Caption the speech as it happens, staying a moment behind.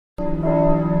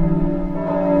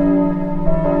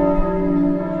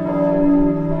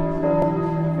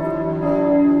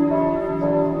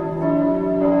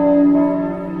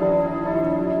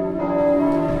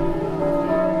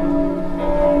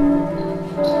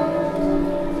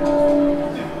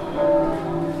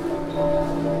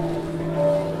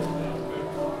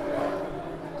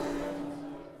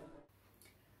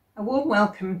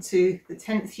Welcome to the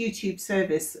 10th YouTube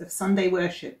service of Sunday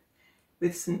worship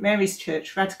with St Mary's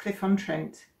Church, Radcliffe on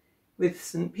Trent, with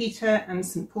St Peter and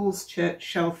St Paul's Church,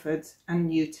 Shelford and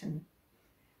Newton.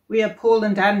 We are Paul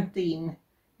and Anne Dean,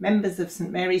 members of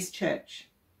St Mary's Church.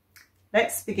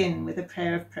 Let's begin with a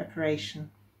prayer of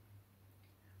preparation.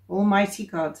 Almighty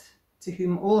God, to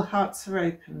whom all hearts are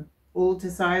open, all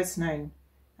desires known,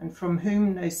 and from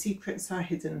whom no secrets are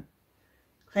hidden,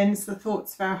 cleanse the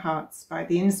thoughts of our hearts by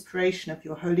the inspiration of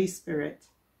your Holy Spirit,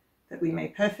 that we may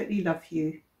perfectly love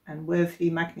you and worthily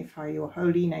magnify your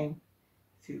holy name,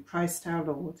 through Christ our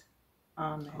Lord.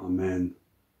 Amen. Amen.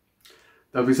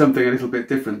 There'll be something a little bit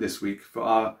different this week for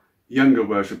our younger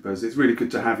worshippers. It's really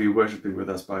good to have you worshipping with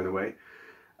us, by the way.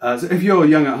 So if you're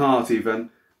young at heart even,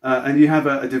 and you have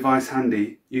a device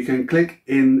handy, you can click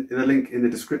in the link in the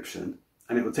description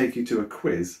and it will take you to a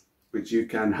quiz which you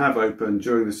can have open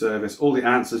during the service. All the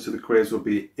answers to the quiz will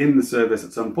be in the service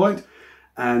at some point,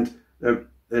 and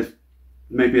there's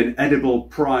maybe an edible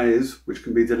prize which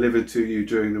can be delivered to you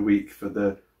during the week for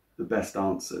the best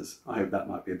answers. I hope that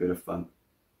might be a bit of fun.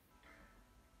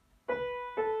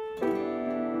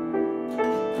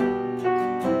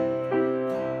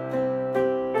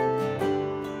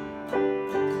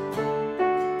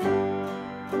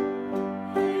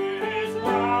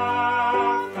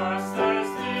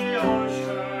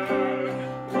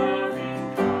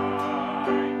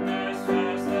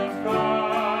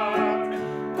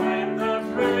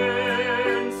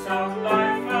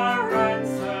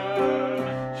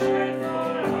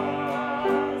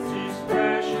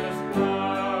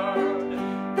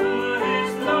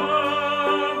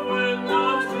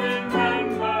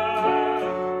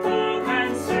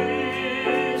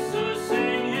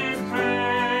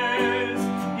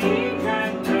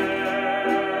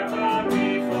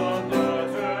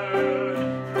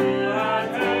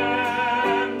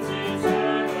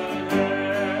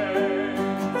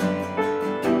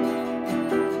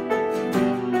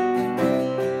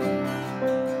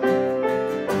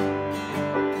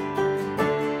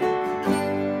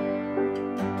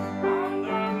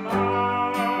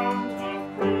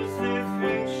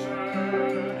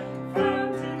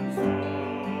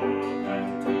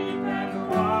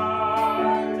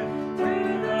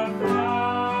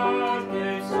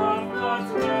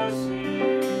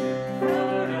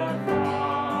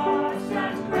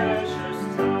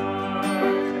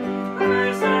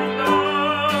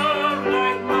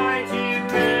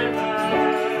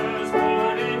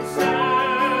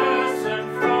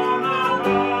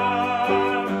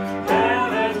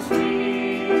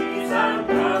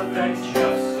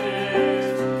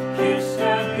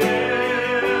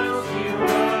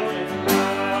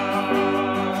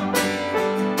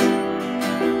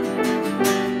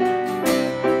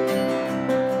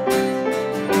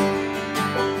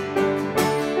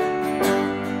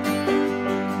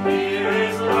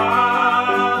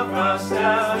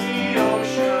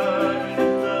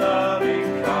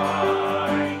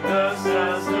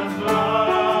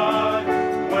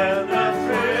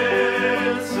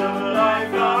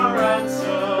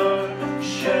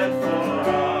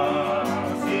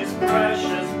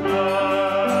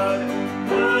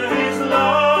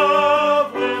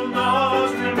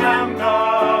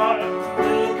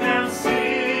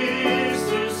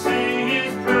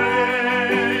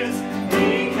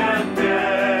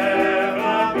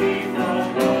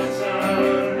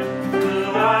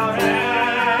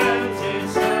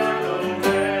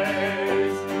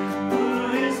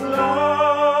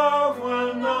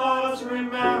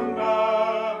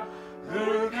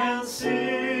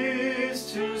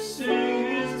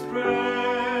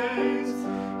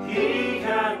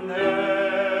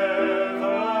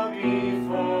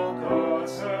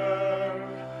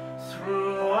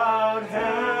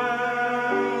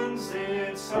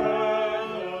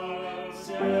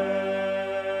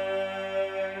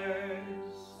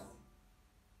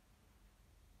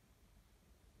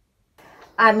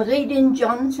 I'm reading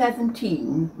John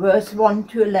 17, verse 1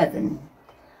 to 11.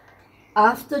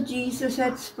 After Jesus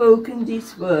had spoken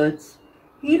these words,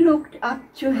 he looked up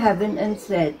to heaven and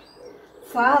said,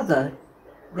 Father,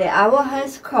 the hour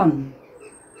has come.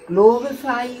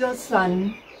 Glorify your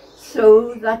Son,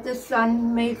 so that the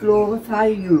Son may glorify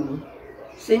you,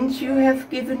 since you have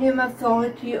given him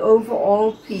authority over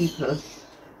all people,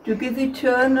 to give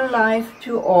eternal life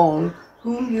to all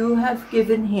whom you have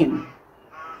given him.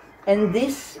 And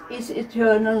this is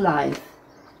eternal life,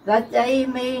 that they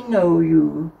may know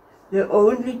you, the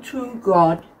only true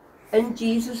God, and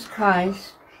Jesus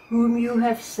Christ, whom you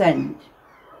have sent.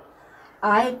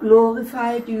 I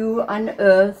glorified you on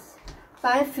earth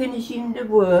by finishing the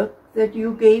work that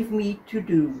you gave me to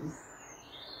do.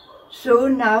 So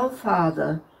now,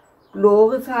 Father,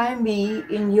 glorify me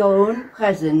in your own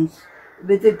presence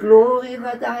with the glory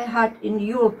that I had in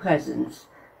your presence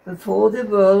before the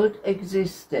world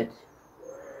existed.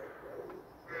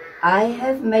 I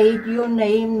have made your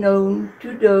name known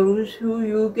to those who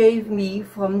you gave me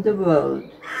from the world.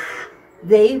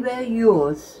 They were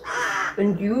yours,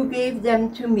 and you gave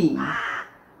them to me,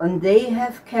 and they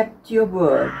have kept your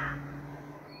word.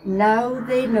 Now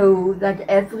they know that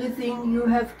everything you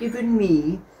have given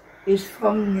me is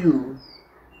from you.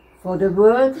 For the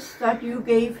words that you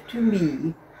gave to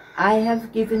me, I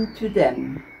have given to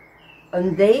them,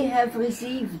 and they have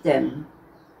received them,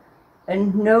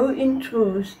 and know in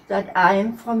truth that I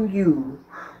am from you,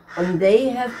 and they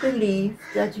have believed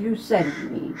that you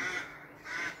sent me.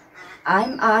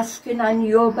 I'm asking on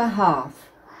your behalf.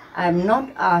 I'm not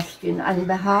asking on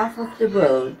behalf of the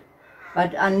world,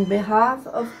 but on behalf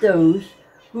of those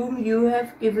whom you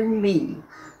have given me,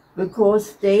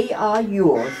 because they are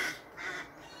yours.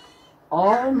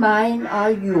 All mine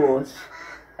are yours,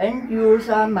 and yours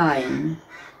are mine,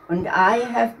 and I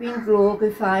have been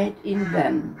glorified in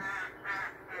them.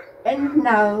 And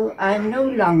now I am no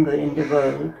longer in the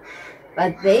world,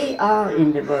 but they are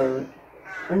in the world,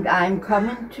 and I am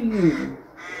coming to you.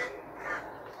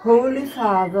 Holy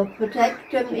Father,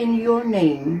 protect them in your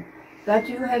name that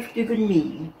you have given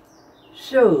me,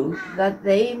 so that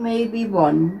they may be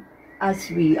one as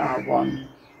we are one.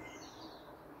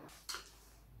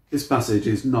 This passage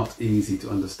is not easy to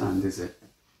understand, is it?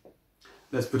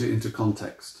 Let's put it into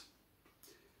context.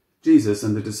 Jesus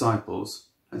and the disciples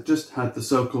had just had the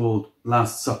so-called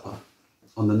Last Supper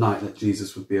on the night that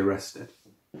Jesus would be arrested.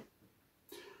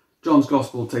 John's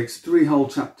Gospel takes 3 whole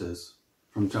chapters,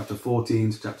 from chapter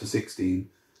 14 to chapter 16,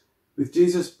 with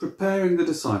Jesus preparing the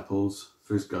disciples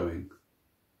for his going.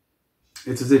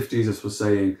 It's as if Jesus was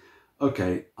saying,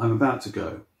 okay, I'm about to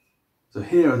go, so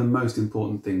here are the most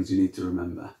important things you need to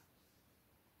remember.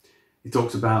 He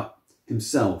talks about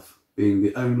himself being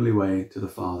the only way to the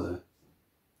Father.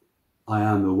 I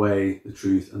am the way, the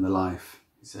truth and the life,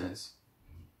 he says.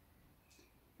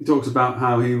 He talks about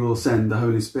how he will send the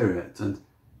Holy Spirit and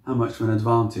how much of an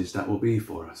advantage that will be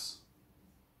for us.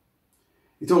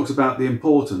 He talks about the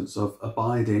importance of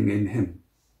abiding in him,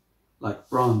 like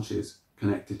branches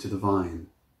connected to the vine,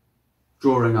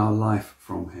 drawing our life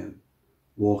from him,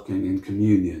 walking in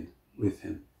communion with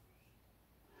him.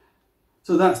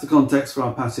 So that's the context for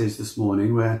our passage this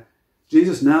morning, where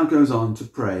Jesus now goes on to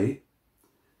pray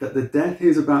that the death he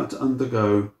is about to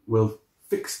undergo will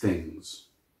fix things,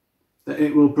 that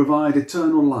it will provide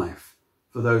eternal life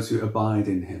for those who abide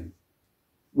in him,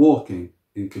 walking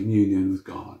in communion with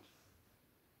God.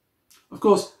 Of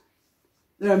course,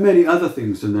 there are many other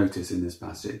things to notice in this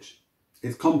passage.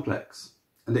 It's complex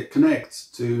and it connects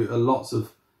to lots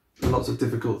of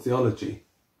difficult theology.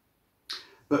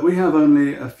 But we have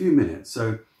only a few minutes,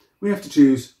 so we have to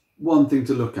choose one thing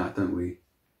to look at, don't we?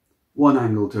 One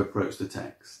angle to approach the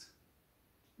text.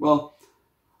 Well,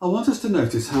 I want us to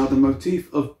notice how the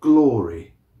motif of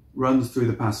glory runs through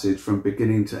the passage from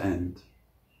beginning to end.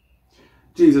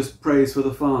 Jesus prays for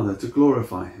the Father to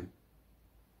glorify him,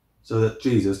 so that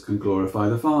Jesus can glorify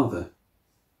the Father.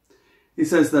 He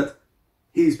says that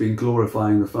he's been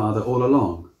glorifying the Father all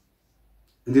along,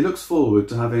 and he looks forward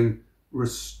to having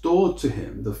restored to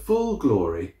him the full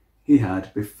glory he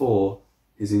had before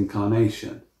his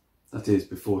incarnation, that is,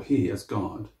 before he, as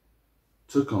God,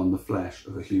 took on the flesh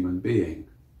of a human being.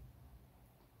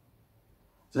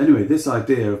 So anyway, this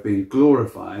idea of being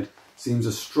glorified seems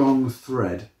a strong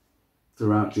thread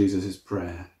throughout Jesus'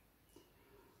 prayer.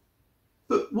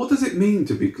 But what does it mean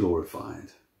to be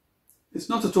glorified? It's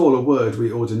not at all a word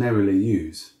we ordinarily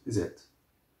use, is it?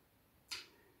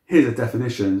 Here's a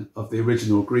definition of the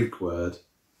original Greek word.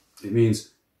 It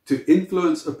means to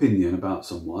influence opinion about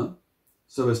someone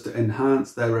so as to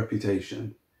enhance their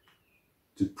reputation,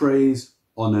 to praise,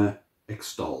 honour,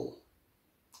 extol.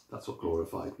 That's what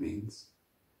glorified means.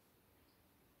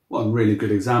 One really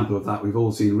good example of that we've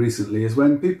all seen recently is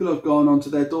when people have gone onto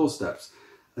their doorsteps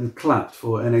and clapped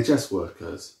for NHS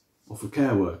workers or for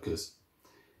care workers.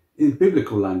 In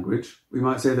biblical language, we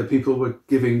might say that people were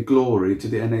giving glory to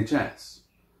the NHS,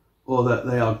 or that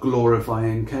they are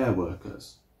glorifying care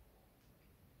workers.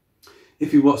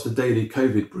 If you watch the daily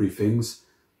COVID briefings,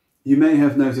 You may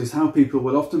have noticed how people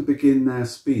will often begin their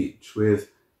speech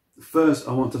with, "First,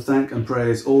 I want to thank and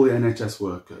praise all the NHS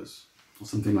workers," or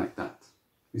something like that.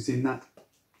 Have you seen that?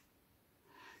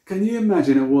 Can you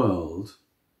imagine a world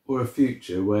or a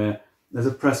future where there's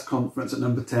a press conference at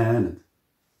number 10 and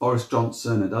Boris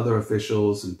Johnson and other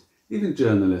officials and even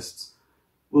journalists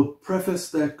will preface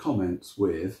their comments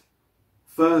with,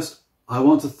 "First, I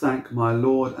want to thank my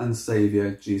Lord and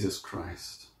Saviour, Jesus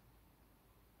Christ."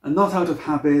 And not out of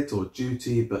habit or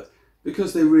duty, but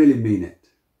because they really mean it.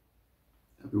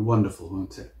 That'd be wonderful,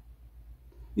 won't it?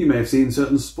 You may have seen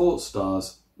certain sports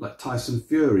stars like Tyson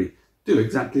Fury do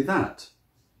exactly that.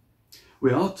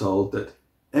 We are told that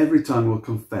every tongue will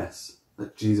confess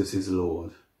that Jesus is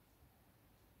Lord.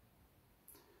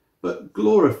 But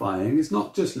glorifying is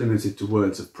not just limited to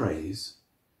words of praise.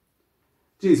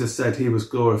 Jesus said he was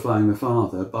glorifying the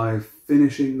Father by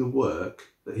finishing the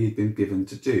work that he'd been given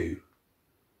to do.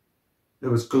 There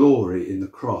was glory in the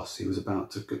cross he was about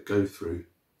to go through,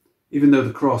 even though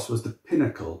the cross was the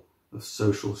pinnacle of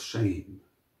social shame.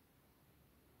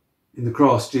 In the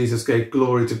cross, Jesus gave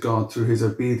glory to God through his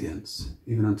obedience,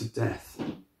 even unto death.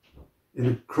 In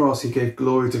the cross, he gave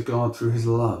glory to God through his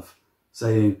love,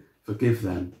 saying, "Forgive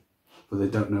them, for they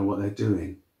don't know what they're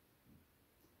doing."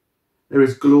 There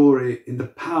is glory in the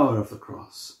power of the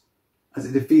cross, as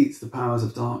it defeats the powers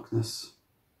of darkness,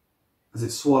 as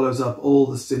it swallows up all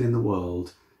the sin in the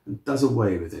world and does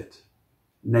away with it,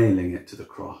 nailing it to the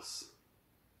cross.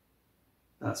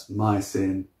 That's my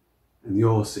sin and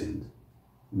your sin,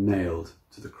 nailed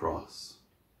to the cross.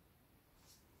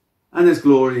 And there's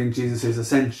glory in Jesus'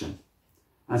 ascension,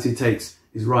 as he takes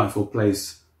his rightful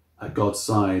place at God's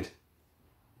side.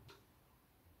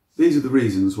 These are the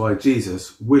reasons why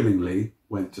Jesus willingly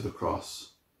went to the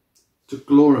cross, to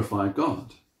glorify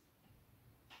God.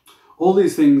 All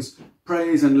these things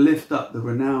praise and lift up the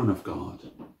renown of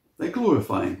God. They're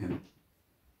glorifying him.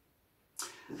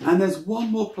 And there's one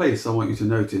more place I want you to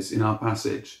notice in our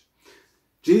passage.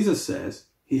 Jesus says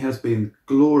he has been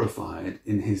glorified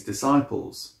in his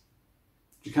disciples.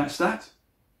 Did you catch that?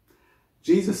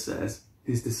 Jesus says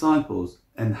his disciples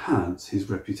enhance his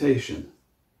reputation.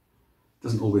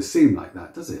 Doesn't always seem like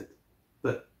that, does it?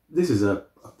 But this is a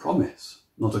promise,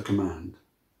 not a command.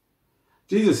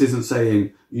 Jesus isn't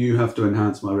saying, "You have to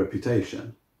enhance my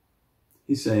reputation."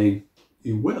 He's saying,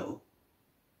 "You will."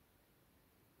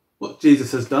 What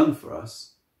Jesus has done for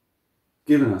us,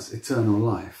 given us eternal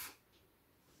life,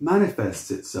 manifests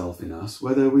itself in us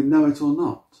whether we know it or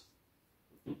not.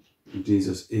 And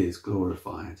Jesus is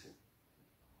glorified.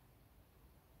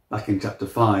 Back in chapter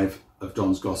 5 of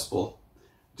John's Gospel,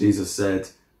 Jesus said,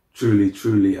 "Truly,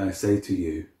 truly, I say to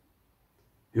you,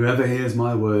 whoever hears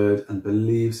my word and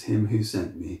believes him who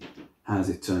sent me has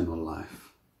eternal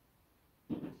life.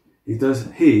 He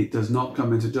does not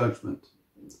come into judgment,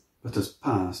 but has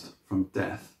passed from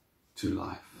death to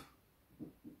life."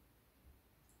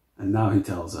 And now he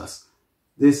tells us,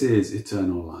 this is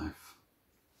eternal life,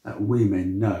 that we may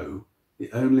know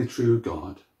the only true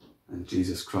God and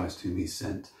Jesus Christ whom he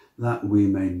sent, that we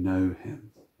may know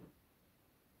him.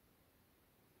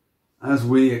 As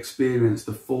we experience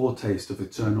the foretaste of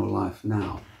eternal life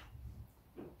now,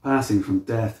 passing from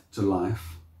death to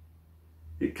life,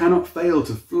 it cannot fail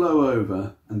to flow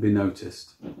over and be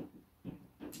noticed.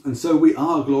 And so we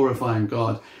are glorifying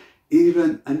God,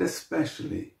 even and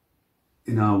especially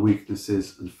in our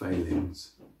weaknesses and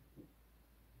failings.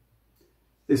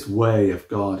 This way of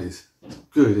God is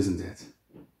good, isn't it?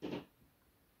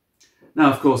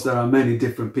 Now, of course, there are many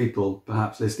different people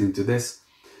perhaps listening to this.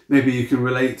 Maybe you can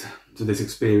relate to this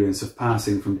experience of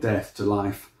passing from death to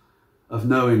life, of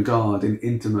knowing God in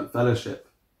intimate fellowship.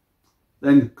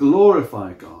 Then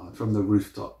glorify God from the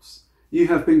rooftops. You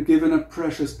have been given a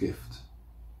precious gift.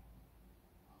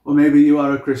 Or maybe you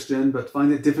are a Christian but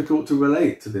find it difficult to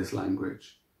relate to this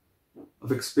language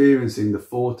of experiencing the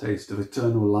foretaste of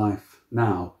eternal life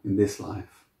now in this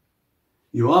life.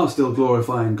 You are still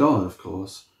glorifying God, of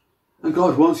course, and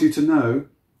God wants you to know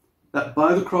that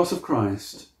by the cross of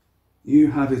Christ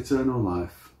you have eternal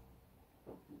life,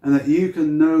 and that you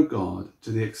can know God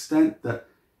to the extent that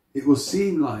it will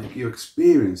seem like you're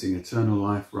experiencing eternal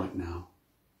life right now.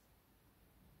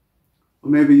 Or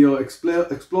maybe you're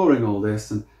exploring all this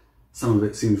and some of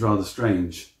it seems rather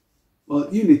strange.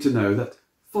 Well, you need to know that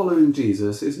following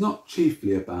Jesus is not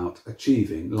chiefly about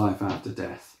achieving life after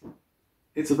death.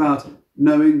 It's about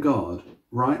knowing God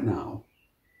right now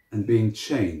and being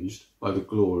changed by the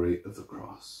glory of the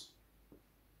cross.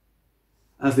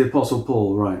 As the Apostle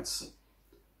Paul writes,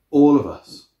 all of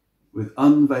us, with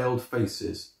unveiled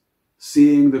faces,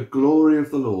 seeing the glory of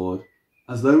the Lord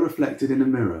as though reflected in a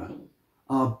mirror,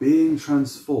 are being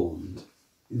transformed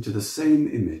into the same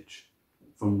image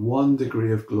from one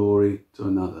degree of glory to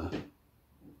another.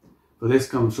 For this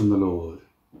comes from the Lord,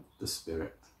 the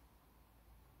Spirit.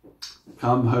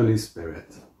 Come, Holy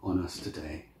Spirit, on us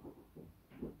today.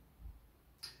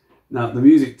 Now, the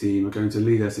music team are going to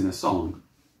lead us in a song.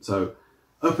 So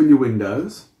open your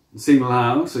windows and sing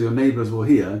loud so your neighbours will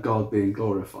hear God being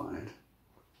glorified.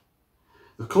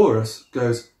 The chorus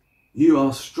goes, "You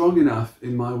are strong enough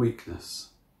in my weakness.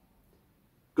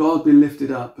 God be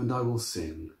lifted up and I will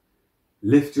sing.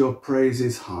 Lift your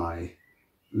praises high.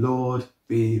 Lord,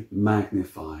 be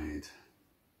magnified."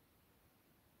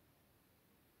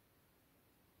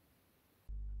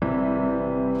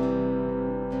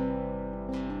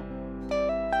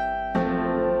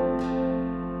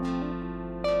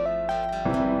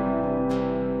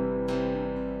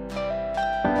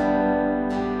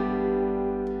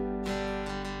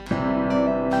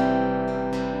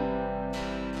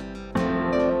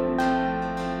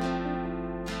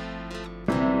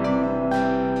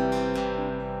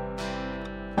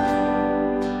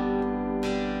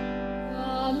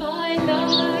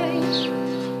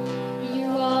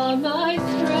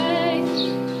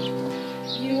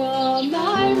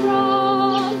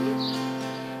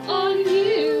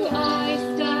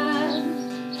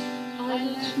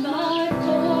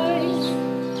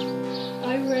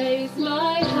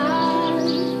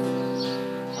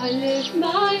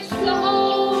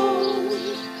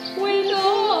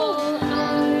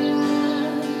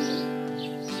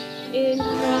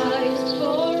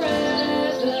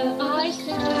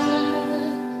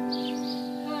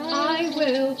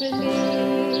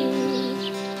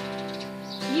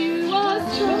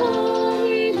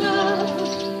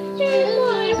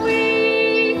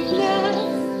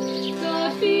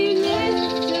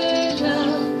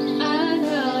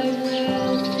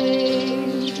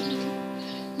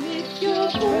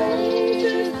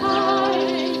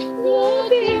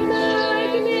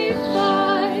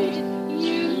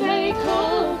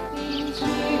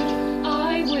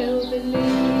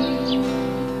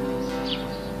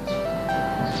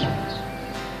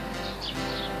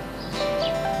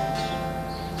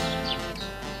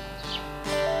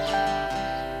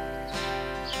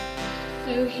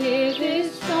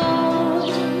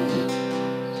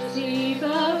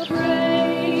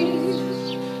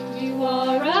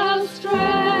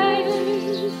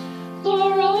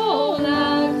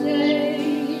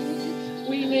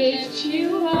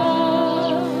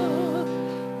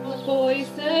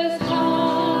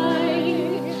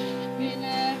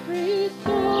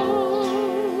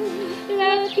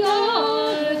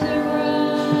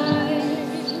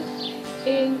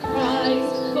 In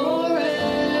Christ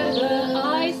forever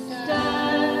I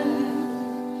stand.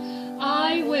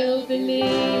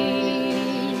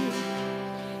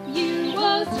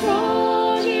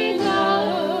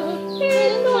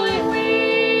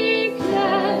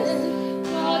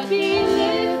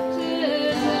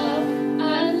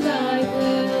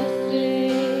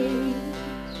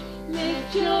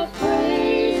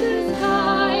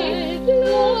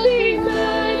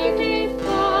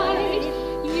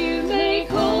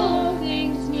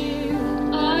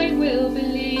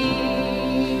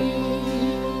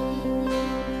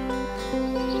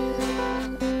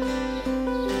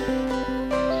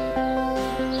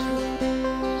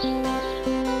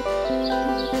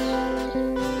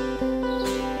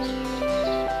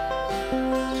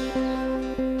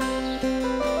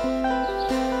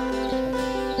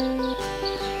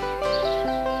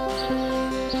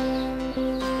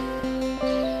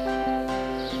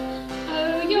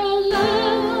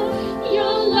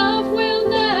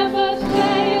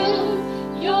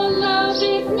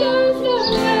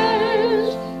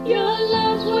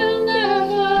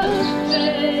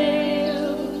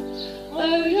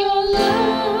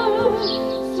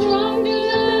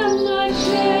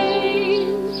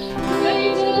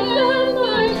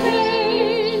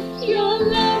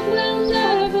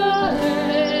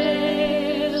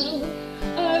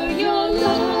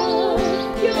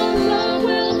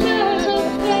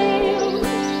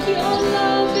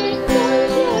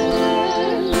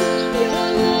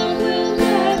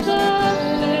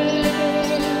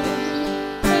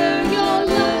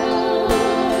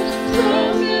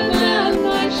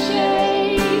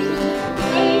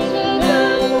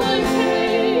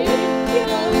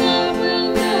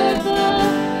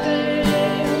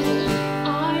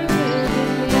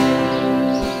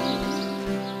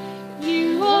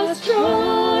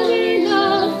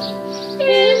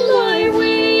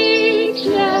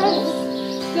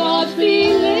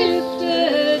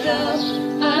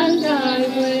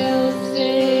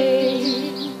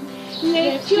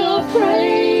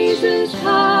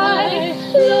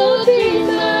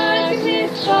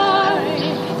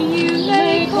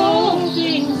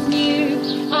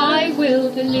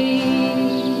 will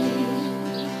believe.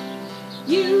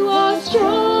 You are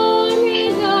strong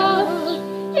enough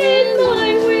in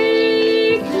my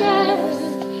weakness.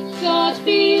 God,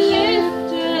 be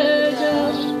lifted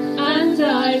up, and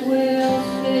I will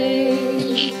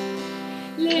sing.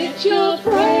 Lift your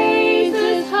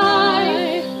praises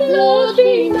high, Lord,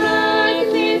 be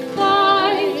magnified.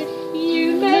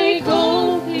 You make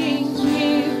all things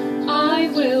new, I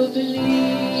will believe.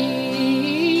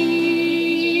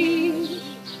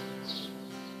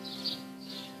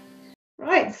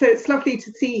 Right, so it's lovely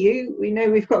to see you. We know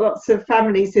we've got lots of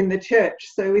families in the church,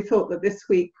 so we thought that this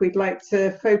week we'd like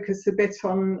to focus a bit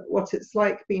on what it's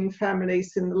like being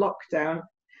families in the lockdown.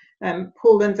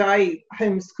 Paul and I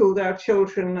homeschooled our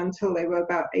children until they were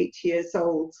about 8 years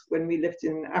old when we lived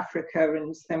in Africa,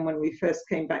 and then when we first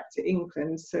came back to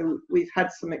England. So we've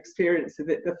had some experience of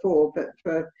it before, but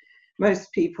for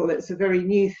most people it's a very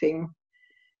new thing.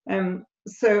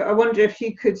 So I wonder if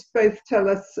you could both tell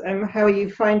us how are you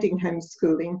finding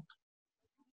homeschooling?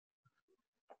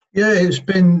 Yeah, it's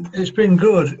been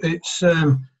good. It's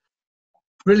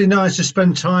really nice to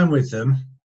spend time with them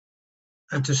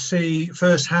and to see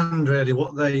firsthand really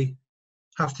what they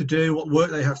have to do, what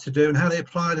work they have to do, and how they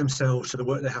apply themselves to the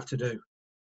work they have to do.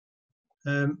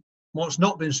 What's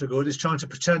not been so good is trying to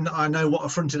pretend that I know what a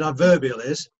fronted adverbial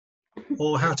is,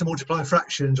 or how to multiply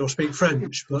fractions or speak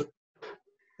French, but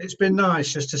it's been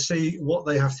nice just to see what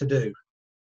they have to do.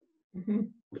 Mm-hmm.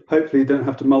 Hopefully you don't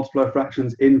have to multiply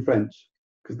fractions in French,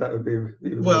 because that would be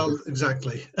well,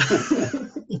 exactly.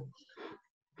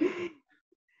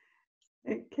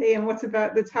 Okay, and what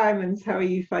about the Tymans? How are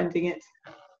you finding it?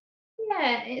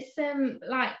 Yeah, it's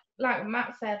like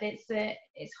Matt said,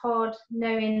 it's hard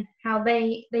knowing how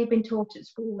they've been taught at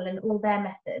school and all their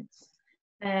methods.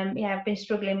 Yeah, I've been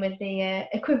struggling with the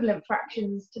equivalent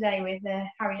fractions today with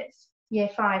Harriet's Year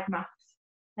 5 maths.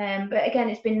 But again,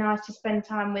 it's been nice to spend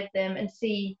time with them and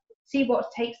see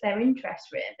what takes their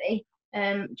interest really.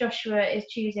 Joshua is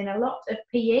choosing a lot of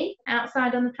PE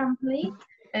outside on the trampoline.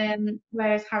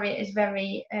 Whereas Harriet is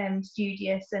very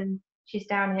studious, and she's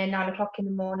down here 9 o'clock in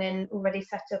the morning, already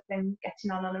set up and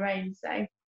getting on her own. So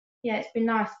yeah, it's been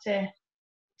nice to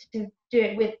do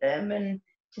it with them and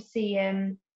to see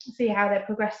how they're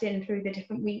progressing through the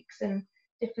different weeks and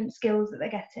different skills that they're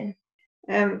getting.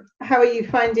 How are you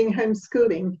finding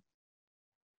homeschooling?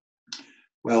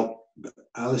 Well,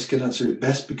 Alice can answer it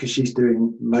best because she's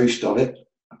doing most of it,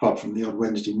 apart from the odd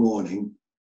Wednesday morning.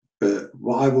 But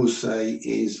what I will say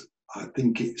is, I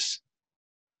think the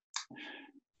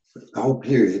whole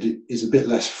period is a bit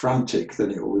less frantic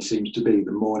than it always seems to be,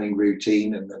 the morning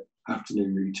routine and the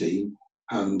afternoon routine.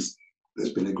 And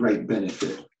there's been a great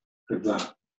benefit of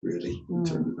that, really, in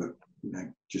terms of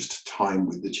just time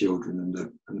with the children and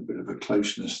a bit of a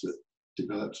closeness that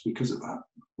develops because of that.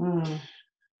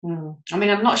 I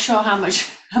mean, I'm not sure how much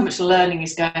learning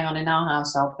is going on in our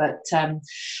household, but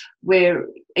we're,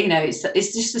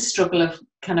 it's just the struggle of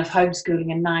kind of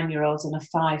homeschooling a 9-year-old and a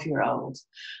 5-year-old,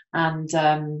 and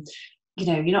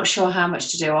you're not sure how much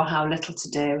to do or how little to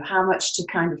do, how much to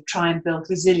kind of try and build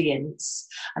resilience,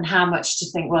 and how much to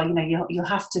think, well, you'll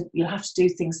have to do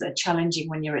things that are challenging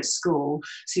when you're at school,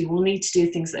 so you will need to do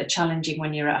things that are challenging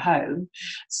when you're at home.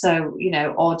 So,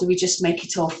 or do we just make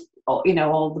it all, or,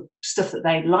 all the stuff that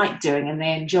they like doing and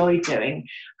they enjoy doing,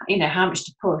 how much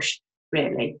to push,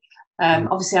 really.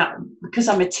 Obviously, because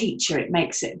I'm a teacher,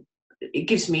 it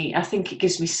gives me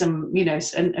some,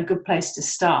 a good place to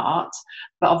start.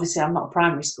 But obviously, I'm not a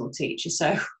primary school teacher,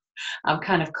 so I'm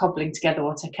kind of cobbling together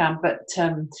what I can. But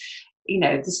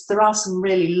there are some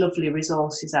really lovely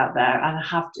resources out there, and I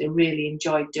have really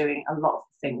enjoyed doing a lot of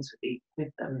things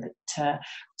with them that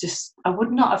I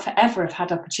would not have ever have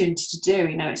had opportunity to do.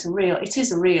 It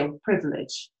is a real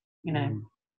privilege.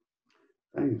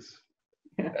 Thanks.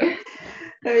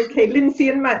 Okay, Lindsay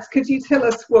and Matt, could you tell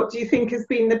us what do you think has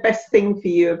been the best thing for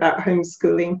you about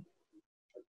homeschooling?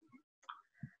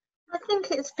 I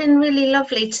think it's been really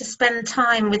lovely to spend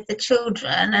time with the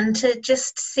children and to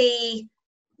just see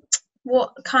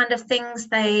what kind of things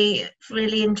they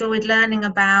really enjoyed learning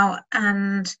about,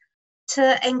 and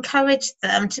to encourage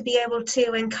them, to be able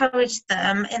to encourage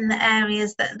them in the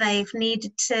areas that they've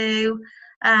needed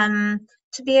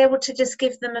to be able to just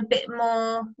give them a bit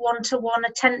more one-to-one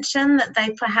attention that they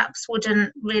perhaps wouldn't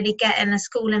really get in a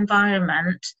school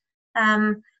environment,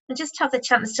 and just have the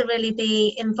chance to really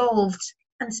be involved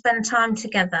and spend time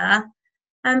together,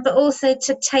 but also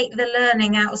to take the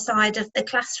learning outside of the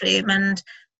classroom and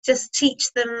just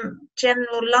teach them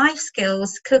general life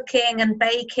skills, cooking and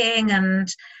baking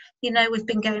and we've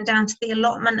been going down to the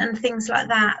allotment and things like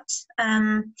that.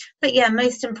 But yeah,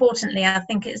 most importantly, I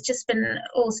think it's just been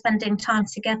all spending time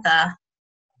together.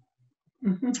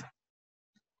 Mm-hmm.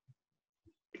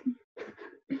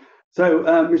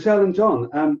 So, Michelle and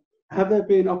John, have there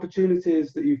been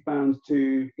opportunities that you found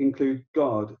to include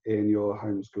God in your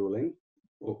homeschooling?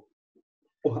 Well,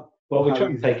 we try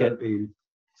and take it.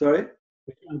 Sorry?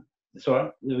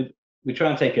 Sorry? We try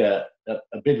and take a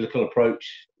biblical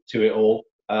approach to it all.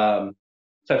 So,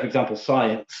 for example,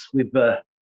 science, we've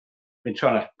been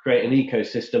trying to create an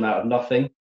ecosystem out of nothing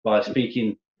by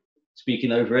speaking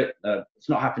over it. It's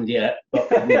not happened yet, but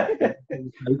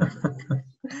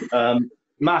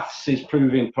maths is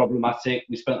proving problematic.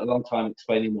 We spent a long time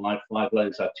explaining why 5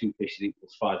 loaves out of 2 fishes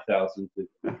equals 5,000 with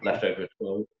leftover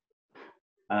 12.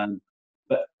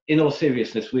 But in all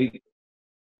seriousness,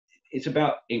 it's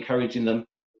about encouraging them.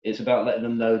 It's about letting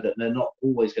them know that they're not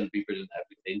always going to be brilliant at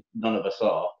everything. None of us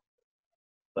are,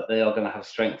 but they are going to have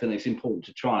strength, and it's important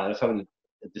to try. I was having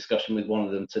a discussion with one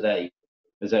of them today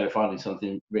as they were finding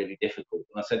something really difficult,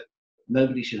 and I said,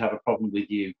 nobody should have a problem with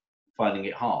you finding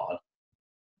it hard,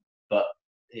 but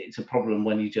it's a problem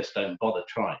when you just don't bother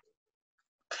trying.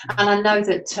 And I know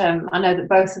that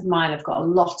both of mine have got a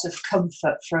lot of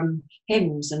comfort from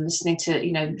hymns and listening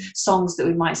to songs that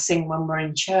we might sing when we're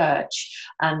in church,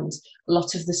 and a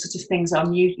lot of the sort of things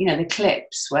on the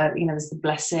clips where there's the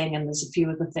blessing and there's a few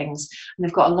other things, and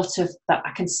they've got a lot of that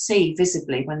I can see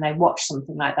visibly when they watch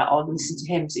something like that or listen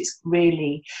to hymns. It's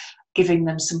really giving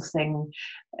them something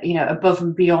above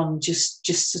and beyond just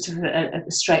sort of a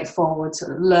straightforward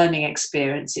sort of learning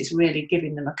experience. It's really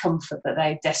giving them a comfort that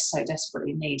they so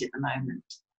desperately need at the moment.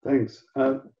 Thanks.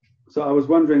 So I was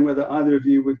wondering whether either of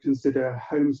you would consider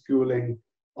homeschooling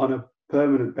on a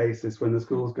permanent basis when the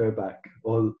schools go back,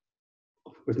 or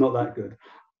was not that good?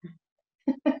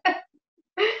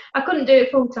 I couldn't do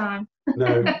it full time.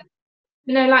 No.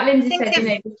 Like Lindsay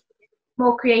said,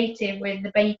 more creative with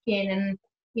the baking and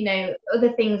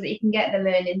other things that you can get the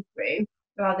learning through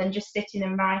rather than just sitting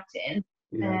and writing.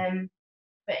 Yeah.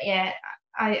 But yeah,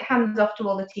 hands off to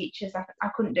all the teachers. I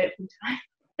couldn't do it full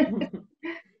time.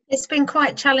 It's been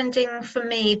quite challenging for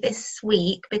me this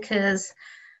week because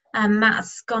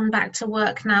Matt's gone back to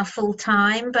work now full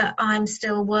time, but I'm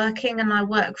still working and I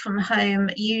work from home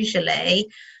usually.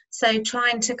 So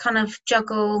trying to kind of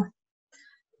juggle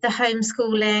the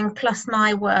homeschooling plus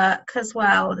my work as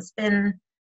well, it's been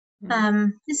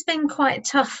quite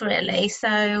tough really.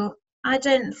 So I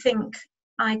don't think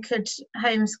I could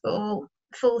homeschool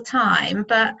full time,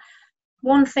 but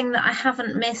one thing that I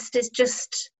haven't missed is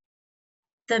just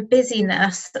the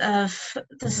busyness of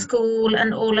the school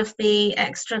and all of the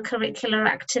extracurricular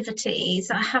activities.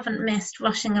 I haven't missed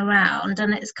rushing around,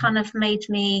 and it's kind of made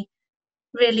me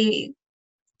really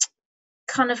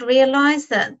kind of realise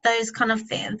that those kind of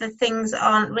the things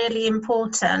aren't really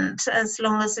important as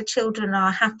long as the children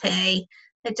are happy.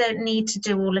 They don't need to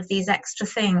do all of these extra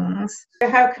things. So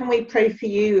how can we pray for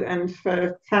you and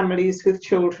for families with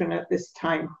children at this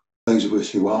time? Those of us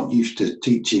who aren't used to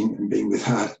teaching and being with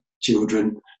our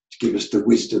children, to give us the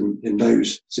wisdom in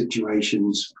those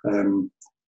situations,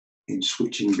 in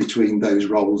switching between those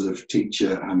roles of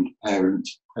teacher and parent.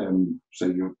 So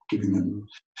you're giving them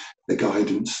the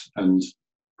guidance and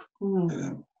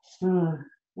to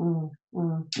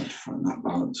find that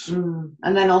balance.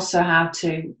 And then also how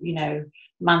to,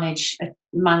 manage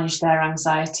their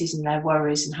anxieties and their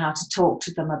worries, and how to talk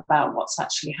to them about what's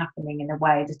actually happening in a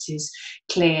way that is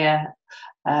clear,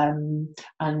 and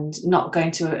not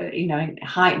going to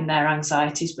heighten their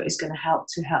anxieties, but is going to help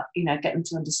get them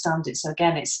to understand it. So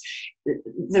again,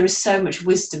 there is so much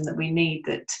wisdom that we need,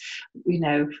 that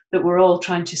that we're all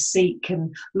trying to seek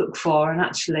and look for, and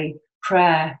actually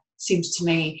prayer seems to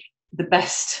me the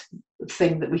best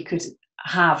thing that we could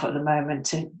have at the moment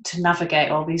to navigate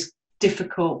all these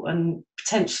difficult and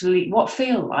potentially what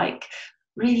feel like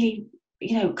really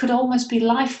could almost be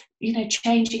life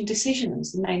changing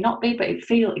decisions. They may not be, but it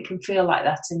can feel like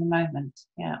that in the moment.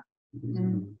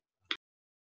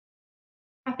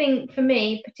 I think for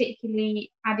me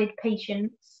particularly added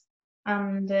patience,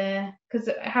 and because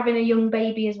having a young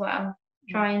baby as well,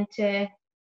 trying to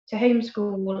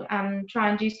homeschool and try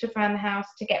and do stuff around the house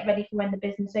to get ready for when the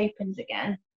business opens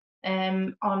again,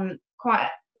 on quite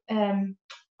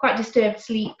disturbed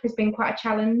sleep has been quite a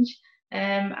challenge,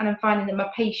 and I'm finding that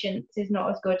my patience is not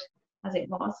as good as it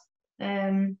was.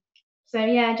 So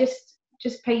yeah,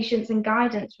 just patience and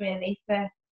guidance really for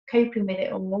coping with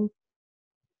it all,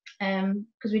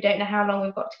 because we don't know how long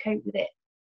we've got to cope with it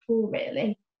for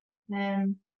really.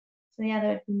 So yeah,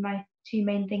 those are my two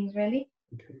main things really.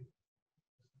 Okay.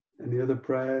 Any other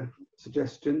prayer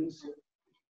suggestions?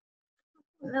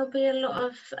 there'll be a lot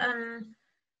of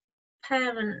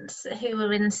parents who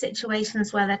are in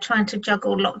situations where they're trying to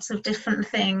juggle lots of different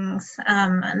things,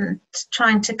 and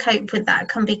trying to cope with that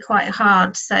can be quite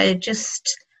hard. So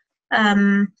just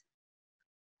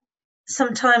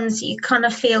sometimes you kind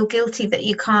of feel guilty that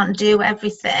you can't do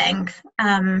everything.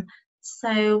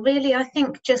 So really, I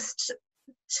think just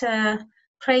to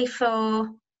pray for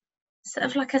sort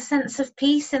of like a sense of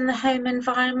peace in the home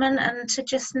environment, and to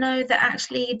just know that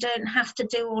actually you don't have to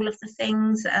do all of the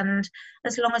things, and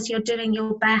as long as you're doing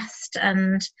your best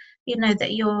and you know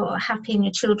that you're happy and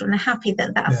your children are happy,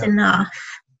 that's enough.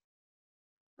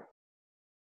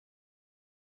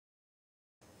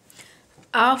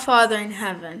 Our Father in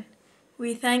heaven,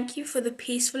 we thank you for the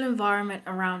peaceful environment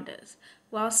around us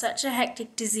while such a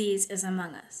hectic disease is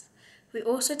among us. We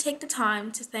also take the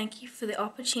time to thank you for the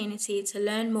opportunity to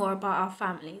learn more about our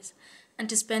families and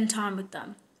to spend time with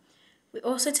them. We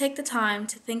also take the time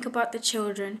to think about the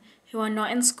children who are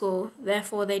not in school,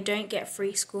 therefore they don't get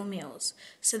free school meals,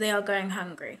 so they are going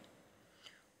hungry.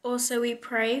 Also, we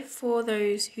pray for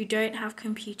those who don't have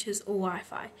computers or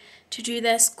Wi-Fi to do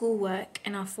their schoolwork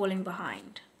and are falling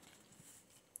behind.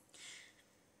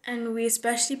 And we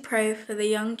especially pray for the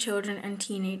young children and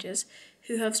teenagers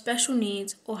who have special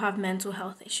needs or have mental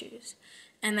health issues,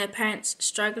 and their parents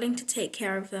struggling to take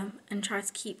care of them and try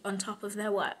to keep on top of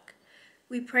their work.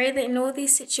 We pray that in all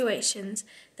these situations,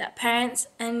 that parents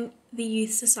and the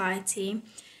youth society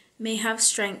may have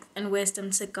strength and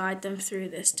wisdom to guide them through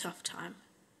this tough time.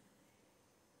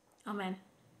 Amen.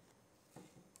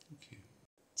 Thank you.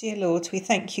 Dear Lord, we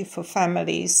thank you for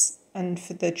families and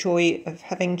for the joy of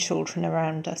having children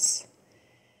around us.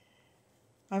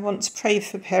 I want to pray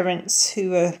for parents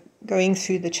who are going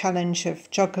through the challenge of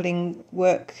juggling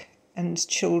work and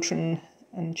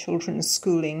children's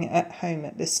schooling at home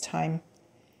at this time.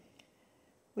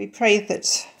 We pray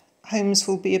that homes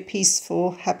will be a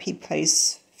peaceful, happy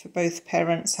place for both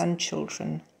parents and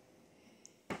children.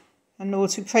 And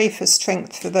Lord, we pray for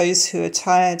strength for those who are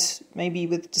tired, maybe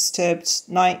with disturbed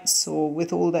nights or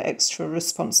with all the extra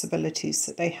responsibilities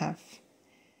that they have.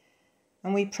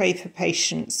 And we pray for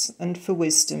patience and for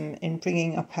wisdom in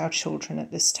bringing up our children at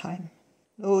this time.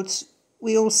 Lord,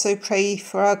 we also pray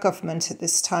for our government at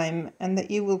this time, and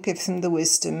that you will give them the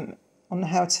wisdom on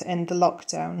how to end the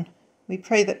lockdown. We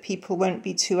pray that people won't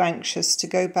be too anxious to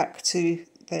go back to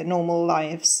their normal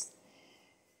lives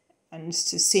and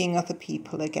to seeing other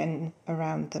people again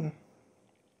around them.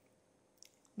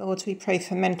 Lord, we pray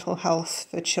for mental health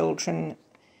for children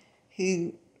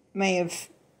who may have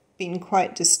been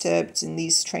quite disturbed in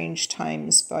these strange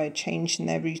times by a change in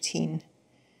their routine.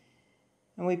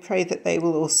 And we pray that they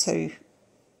will also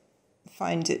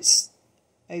find it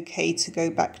okay to go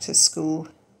back to school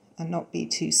and not be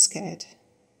too scared.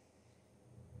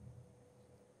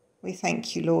 We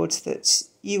thank you, Lord, that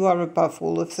you are above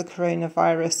all of the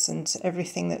coronavirus and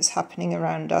everything that's happening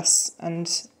around us, and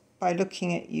by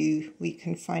looking at you, we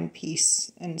can find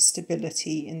peace and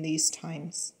stability in these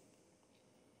times.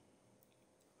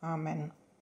 Amen.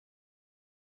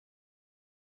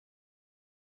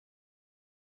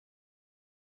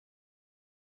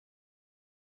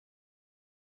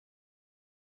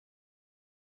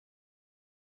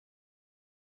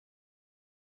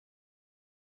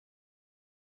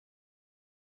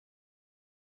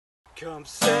 Come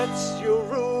set your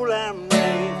rule and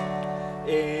reign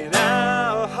in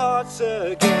our hearts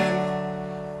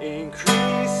again.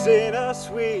 Increase in us,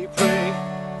 we pray.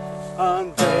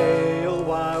 Unveil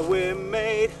why we're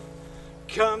made.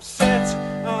 Come set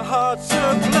our hearts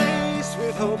ablaze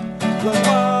with hope, like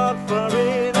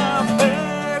wildfire in our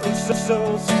very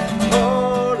souls.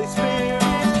 Holy Spirit,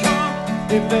 come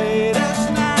invade us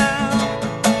now.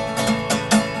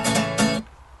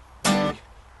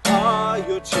 We are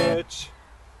your church.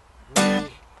 We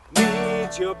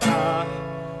need your power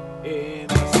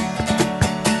in us.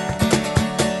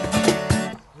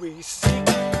 We seek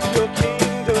your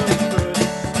kingdom first.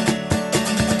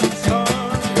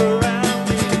 Hunger and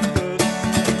we thirst.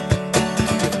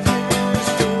 Refuse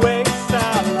to waste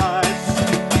our lives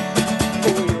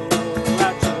for your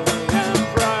rapture and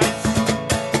price.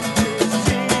 To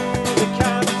see the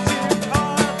captive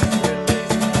hearts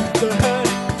released, the hurt,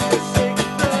 the sick,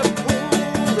 the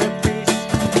poor at peace.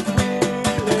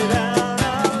 We lay down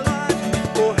our lives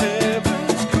for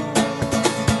heaven's cause.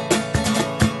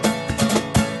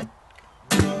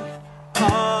 We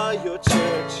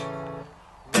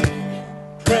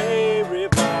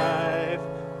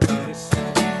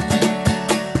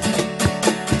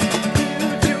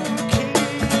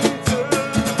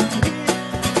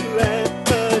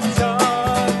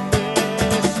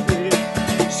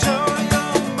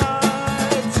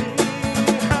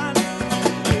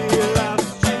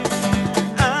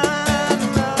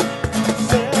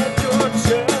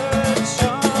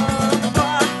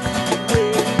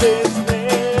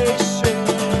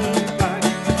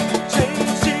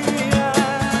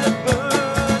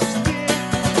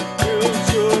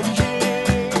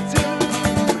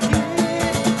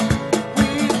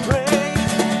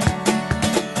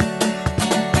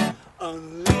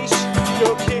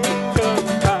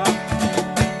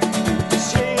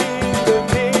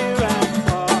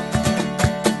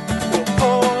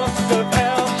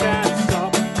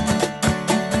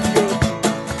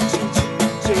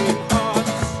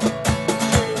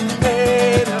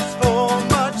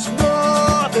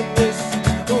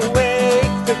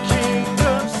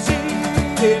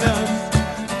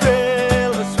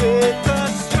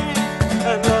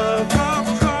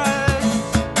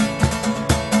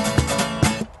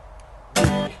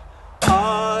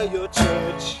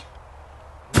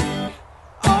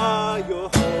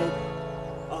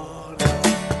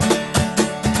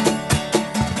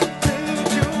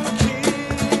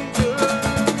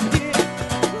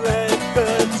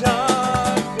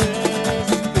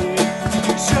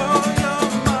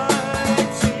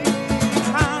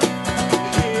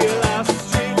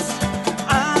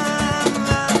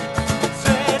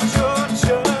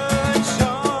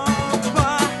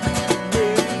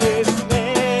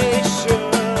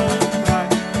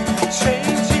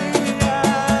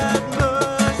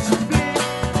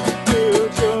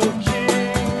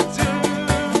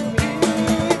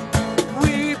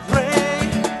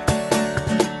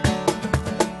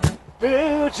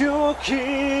your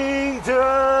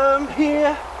kingdom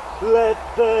here. Let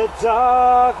the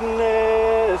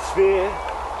darkness fear.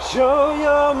 Show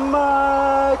your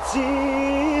mighty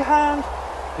hand.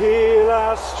 Heal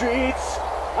our streets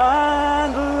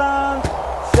and land.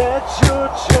 Set your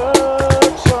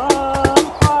church on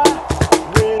fire.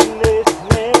 Win this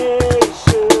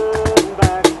nation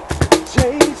back.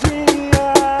 Change the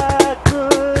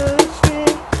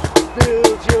atmosphere.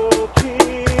 Build your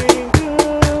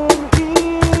kingdom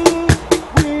here.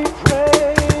 We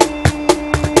pray.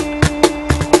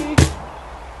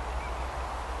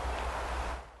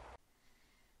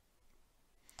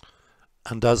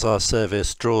 And as our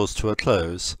service draws to a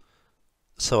close,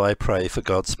 so I pray for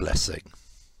God's blessing.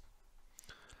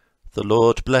 The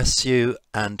Lord bless you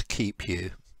and keep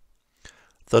you.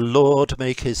 The Lord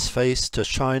make his face to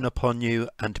shine upon you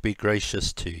and be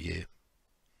gracious to you.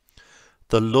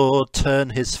 The Lord turn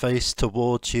his face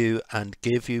towards you and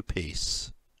give you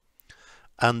peace.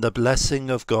 And the blessing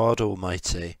of God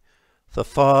Almighty, the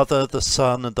Father, the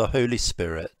Son, and the Holy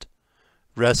Spirit,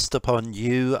 rest upon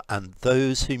you and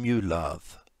those whom you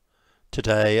love,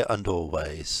 today and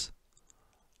always.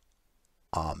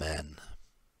 Amen.